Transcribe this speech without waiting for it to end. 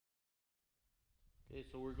Okay,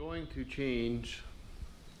 so we're going to change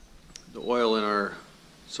the oil in our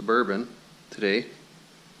Suburban today.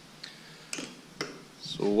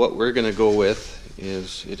 So what we're going to go with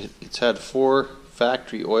is it's had 4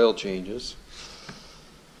 factory oil changes.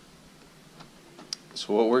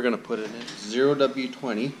 So what we're going to put in it is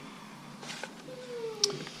 0W20,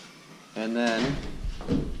 and then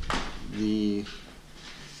the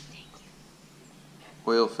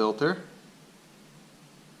oil filter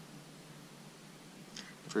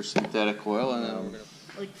for synthetic oil, and then we're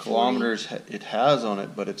gonna kilometers it has on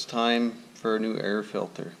it, but it's time for a new air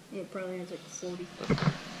filter. It probably has like 40. Pretty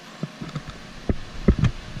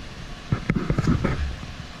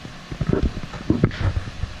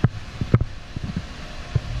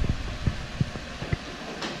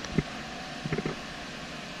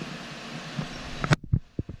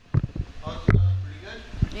good?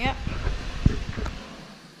 Yep.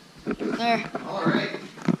 There. Alright.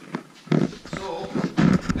 So,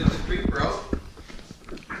 get the creeper out.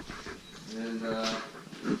 And the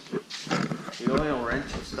oil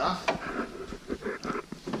wrench and stuff.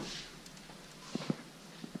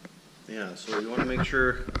 Yeah, so you want to make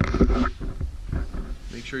sure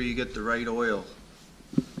you get the right oil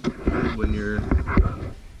when you're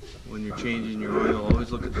changing your oil.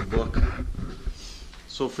 Always look at the book.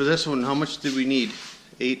 So for this one, how much did we need?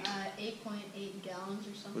 8? 8.8 gallons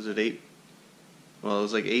or something. Was it 8? Well, it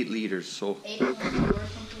was like 8 liters. So 8.4 or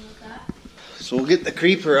something like that. So we'll get the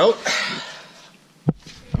creeper out.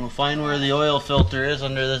 We'll find where the oil filter is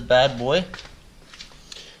under this bad boy,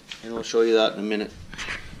 and we'll show you that in a minute.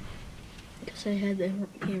 Because I had the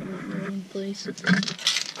camera right in place.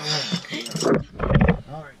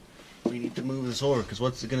 Alright. We need to move this over, because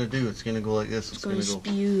what's it going to do? It's going to go like this. It's going to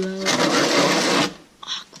spew out.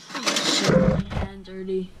 Oh, shit, my hand's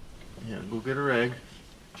dirty. Yeah, go get a rag.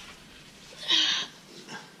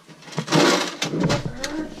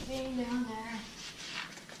 Down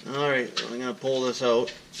there. Alright, I'm going to pull this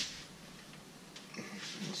out.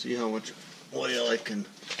 We'll see how much oil I can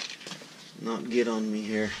not get on me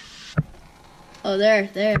here. Oh, there,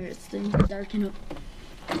 it's starting to darken up.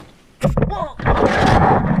 Whoa.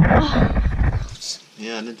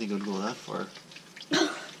 Yeah, I didn't think it would go that far.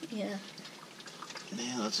 Yeah.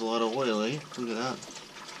 Yeah, that's a lot of oil, eh? Look at that.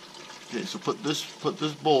 Okay, so put this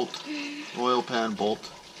bolt, oil pan bolt,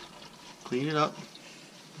 clean it up.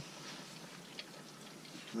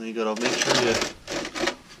 And then you gotta make sure you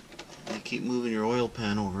keep moving your oil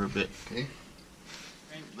pan over a bit, okay?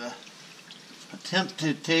 The attempt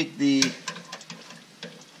to take the,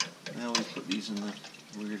 I always put these in the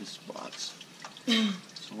weirdest spots.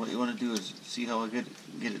 So what you want to do is see how I get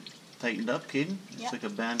it tightened up, Caden? It's yep. like a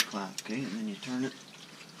band clamp, okay? And then you turn it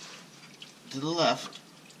to the left.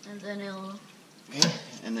 And then it'll... Okay?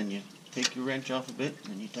 And then you take your wrench off a bit,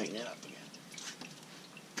 and then you tighten it up again.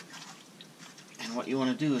 And what you want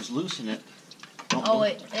to do is loosen it. Oh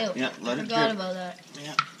wait, ew. Yeah, let it drip. I forgot about that.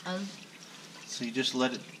 Yeah. So you just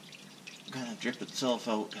let it kind of drip itself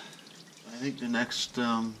out. I think the next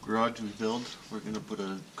garage we build, we're going to put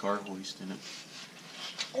a car hoist in it.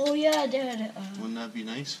 Oh yeah, Dad. Wouldn't that be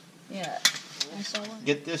nice? Yeah, I saw one.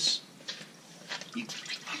 Get this. You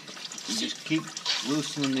just keep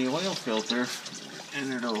loosening the oil filter,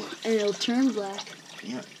 and it'll turn black.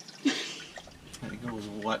 Yeah. It goes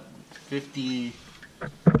what, $54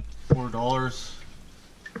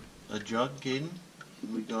 a jug, Caden?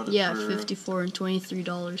 We got it for $54 and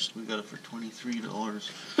 $23. We got it for $23.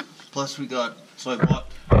 Plus we got, so I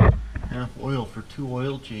bought half oil for 2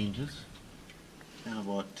 oil changes, and I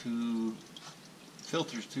bought 2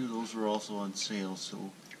 filters too. Those were also on sale.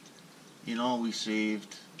 So in all we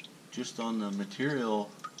saved just on the material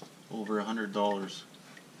over $100.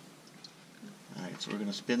 Alright, so we're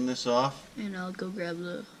gonna spin this off. And I'll go grab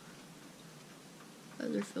the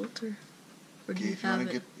other filter. Or do Okay, you have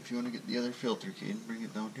it? if you want to get the other filter, Caden, bring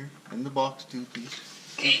it down here. In the box too, please.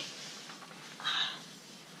 Okay.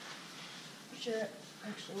 Sure.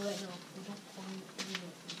 Actually, right now, we don't find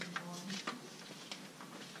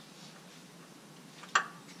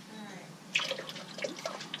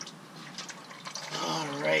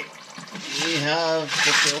Alright, we have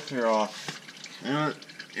the filter off.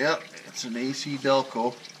 Yep, it's an AC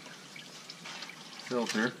Delco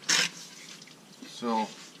filter. So,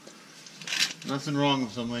 nothing wrong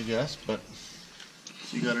with them, I guess, but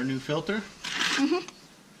so you got our new filter?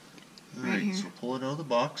 Mm-hmm. Alright, Right so pull it out of the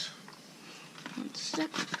box. 1 sec.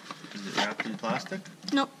 Is it wrapped in plastic?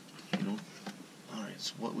 Nope. You don't? Alright,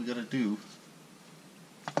 so what we gotta do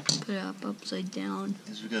Put it up upside down.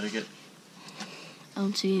 is we gotta get, I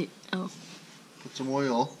don't see it. Oh. put some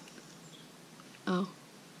oil. Oh.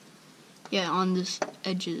 Yeah, on this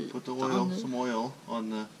edges. Put the oil, some oil on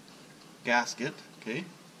the gasket, okay?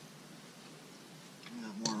 We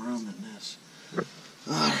have more room than this.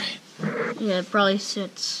 Alright. Yeah, it probably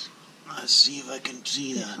sits. Let's see if I can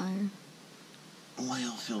see that higher.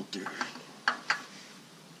 oil filter.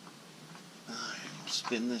 Alright, we'll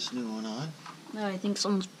spin this new one on. No, I think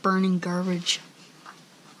someone's burning garbage.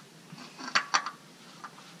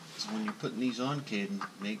 So when you're putting these on, Caden,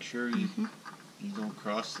 make sure you don't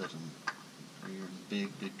cross thread them, or you're in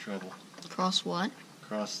big trouble. Cross what?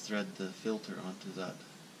 Cross thread the filter onto that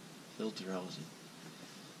filter housing.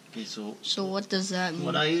 Okay, so what does that mean?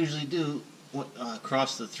 what I usually do,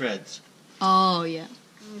 cross the threads. Oh yeah.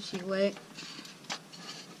 Let me see. Wait.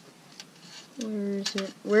 Where is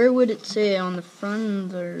it? Where would it say, on the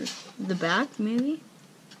front or the back? Maybe.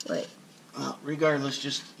 Wait. Regardless,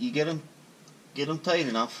 just you get them tight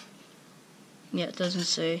enough. Yeah, it doesn't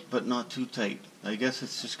say. But not too tight. I guess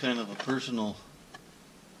it's just kind of a personal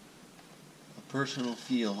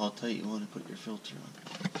feel how tight you want to put your filter on.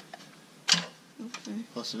 Okay.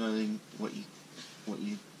 Plus another thing, what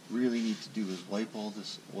you really need to do is wipe all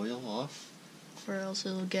this oil off. Or else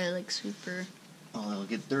it'll get like super. Oh, it'll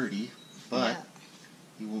get dirty, but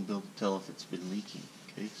you won't be able to tell if it's been leaking.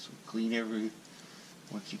 Okay, so clean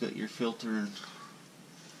once you got your filter and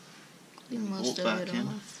Most bolt of back it in.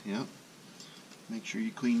 off. Yep. Make sure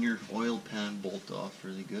you clean your oil pan bolt off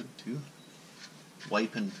really good too.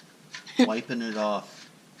 Wiping it off.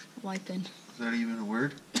 Wiping. Is that even a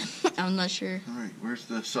word? I'm not sure. Alright, where's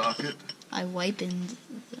the socket? I wiping.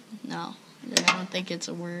 No, I don't think it's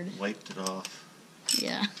a word. Wiped it off.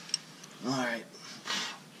 Yeah. Alright.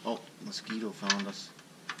 Oh, mosquito found us.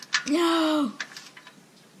 No!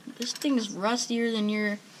 This thing is rustier than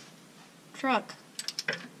your truck.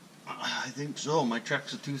 I think so. My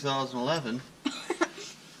truck's a 2011.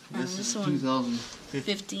 This is one,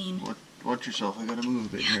 2015. Watch yourself. I gotta move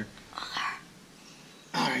a bit here.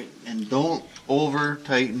 Alright, and don't over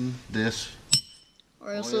tighten this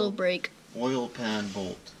or else it'll break. Oil pan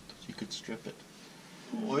bolt. You could strip it.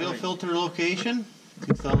 Oil filter location,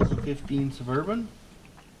 2015 Suburban.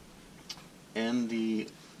 And the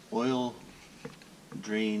oil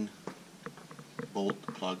drain bolt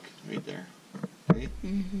plug right there. Okay?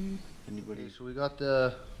 Anybody? So we got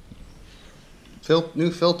the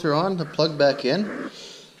new filter on, the plug back in.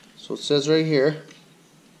 So it says right here,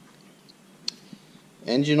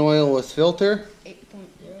 engine oil with filter, 8.0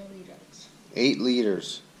 liters. 8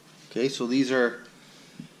 liters. Okay, so these are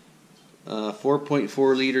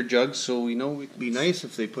 4.4 liter jugs, so we know it'd be nice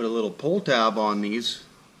if they put a little pull tab on these.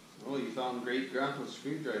 Oh, you found great grandpa's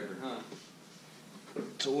screwdriver, huh?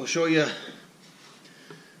 So we'll show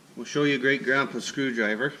you great grandpa's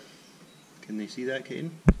screwdriver. Can they see that,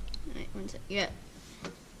 Caden? Wait, one sec. Yeah.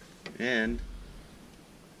 And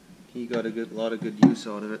he got a lot of good use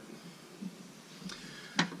out of it.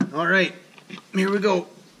 All right, here we go.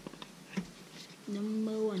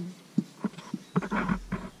 Number 1.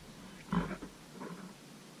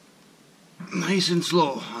 Nice and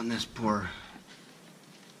slow on this pour.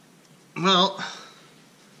 Well,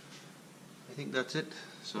 I think that's it,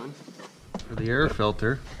 son. For the air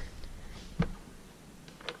filter.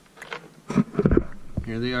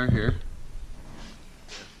 Here they are here.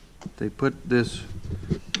 They put this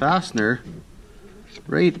fastener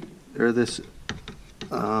right, or this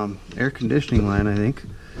air conditioning line, I think,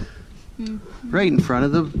 right in front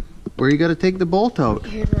of the, where you got to take the bolt out.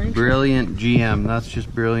 Brilliant, GM. That's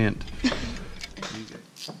just brilliant.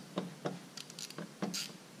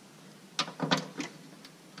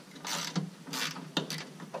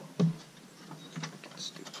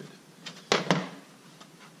 Stupid.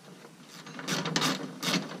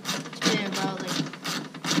 It's been about like,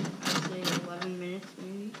 I'd say 11 minutes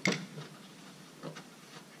maybe.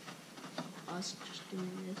 Us just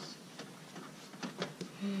doing this.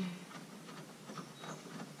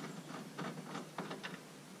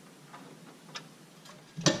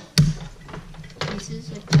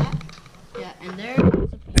 Pieces like that. Yeah, and there's a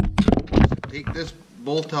piece. Take this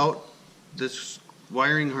bolt out, this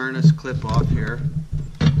wiring harness clip off here,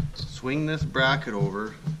 swing this bracket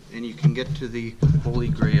over, and you can get to the holy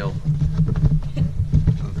grail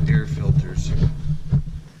of air filters.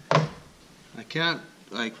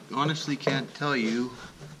 I honestly can't tell you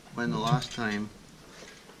when the last time.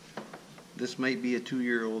 This might be a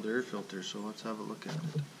 2-year-old air filter, so let's have a look at it.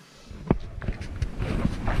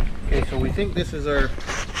 Okay, so we think this is our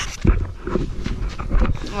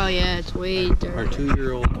Oh yeah, it's way dirty. our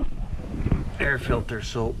 2-year-old air filter,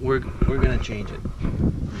 so we're gonna change it.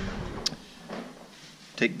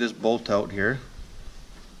 Take this bolt out here,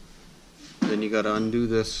 then you got to undo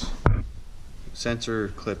this sensor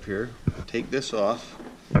clip here, take this off,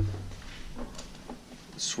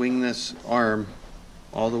 swing this arm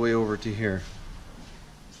all the way over to here.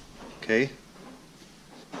 Okay.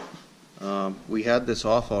 We had this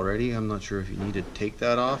off already. I'm not sure if you need to take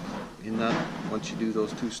that off in that once you do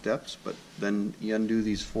those 2 steps, but then you undo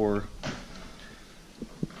these 4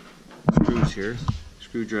 screws here.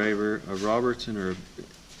 Screwdriver, a Robertson, or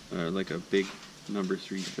like a big number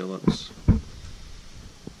 3 Phillips,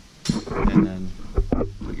 and then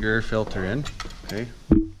put your air filter in. Okay,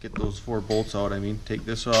 get those 4 bolts out. I mean, take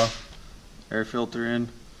this off, air filter in,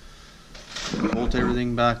 bolt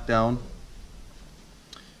everything back down,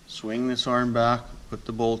 swing this arm back, put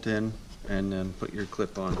the bolt in, and then put your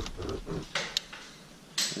clip on. I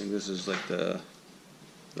think this is like the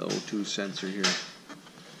O2 sensor here.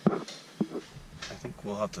 I think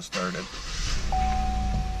we'll have to start it.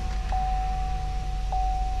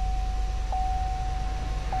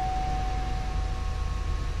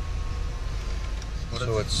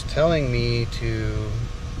 So it's telling me to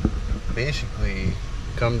basically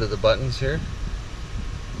come to the buttons here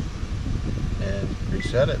and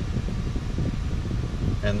reset it.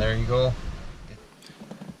 And there you go.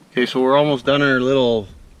 Okay, so we're almost done our little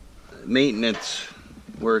maintenance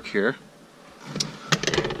work here.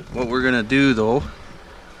 What we're gonna do though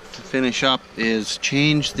to finish up is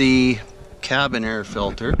change the cabin air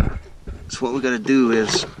filter. So what we gotta do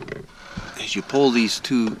is you pull these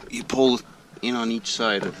 2, you pull in on each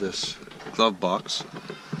side of this glove box.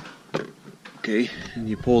 Okay, and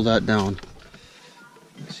you pull that down.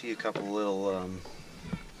 You see a couple little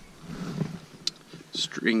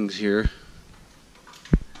strings here.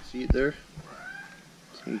 See it there?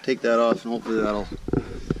 So you take that off and hopefully that'll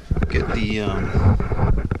get the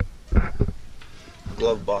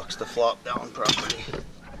glove box to flop down properly.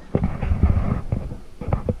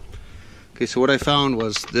 Okay, so what I found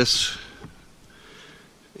was this,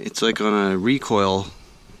 it's like on a recoil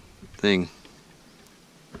thing,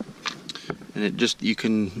 and it just, you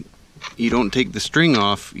don't take the string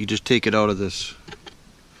off, you just take it out of this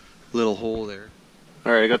little hole there.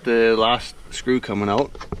 Alright, I got the last screw coming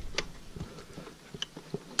out.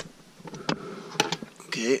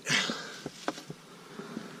 Okay,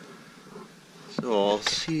 so I'll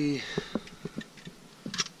see,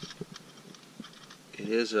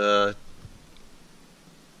 it's a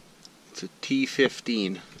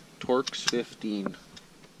T15, Torx 15.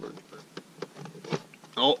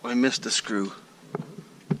 Oh, I missed a screw.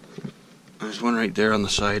 There's one right there on the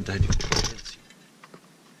side.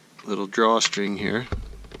 Little drawstring here.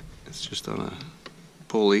 It's just on a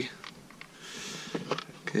pulley.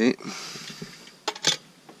 Okay.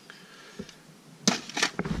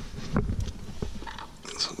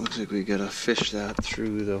 So it looks like we gotta fish that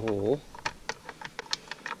through the hole.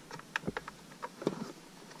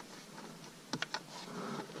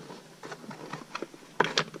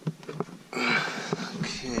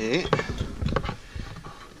 Okay.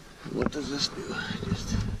 What does this do?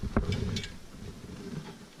 Just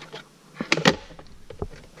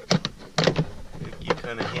you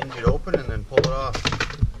kind of hinge it open and then pull it off.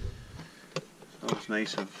 Sounds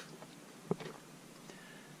nice of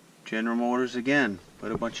General Motors again.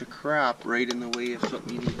 Put a bunch of crap right in the way of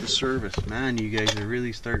something you need to service. Man, you guys are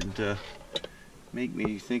really starting to make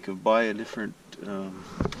me think of buying a different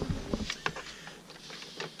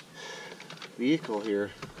vehicle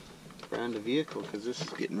here, brand of vehicle, because this is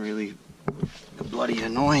getting really bloody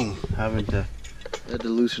annoying. Had to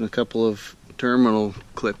loosen a couple of terminal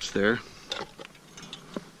clips there,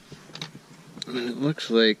 and it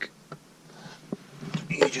looks like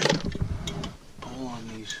you just pull on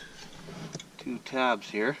these 2 tabs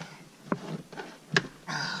here.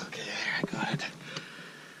 Okay, there, I got it.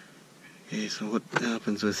 Okay, so what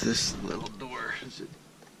happens with this little door is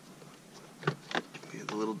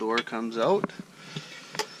the little door comes out,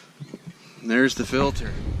 and there's the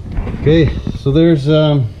filter. Okay, so there's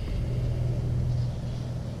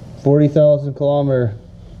 40,000 kilometer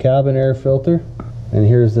cabin air filter, and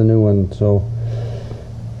here's the new one. So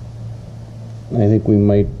I think we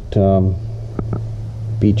might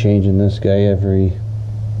be changing this guy every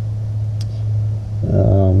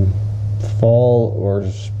fall or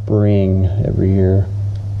spring every year.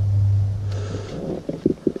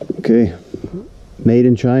 Okay, made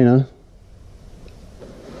in China.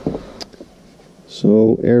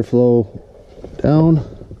 So airflow down,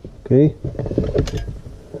 okay,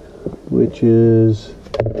 which is,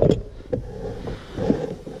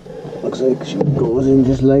 looks like she goes in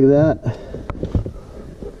just like that.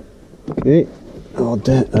 Okay, I'll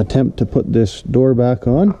attempt to put this door back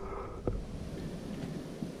on.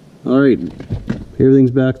 Alright,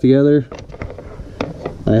 everything's back together.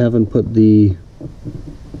 I haven't put the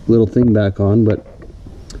little thing back on, but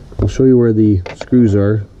I'll show you where the screws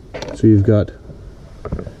are. So you've got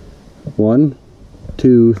 1,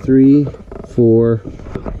 2, 3, 4,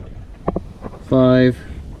 5,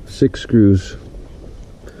 6 screws.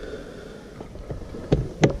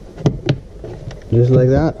 Just like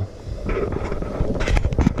that.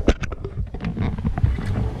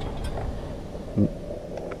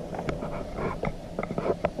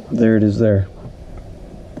 There it is there.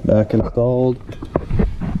 Back installed.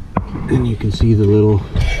 And you can see the little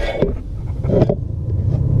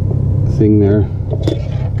thing there.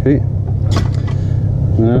 Okay.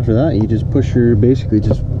 And after that, you just push your, basically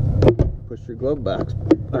just push your glove box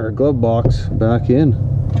back in.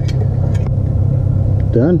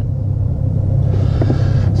 Done.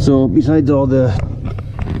 So besides all the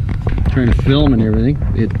trying to film and everything,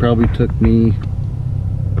 it probably took me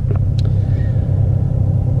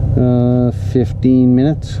 15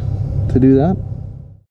 minutes to do that.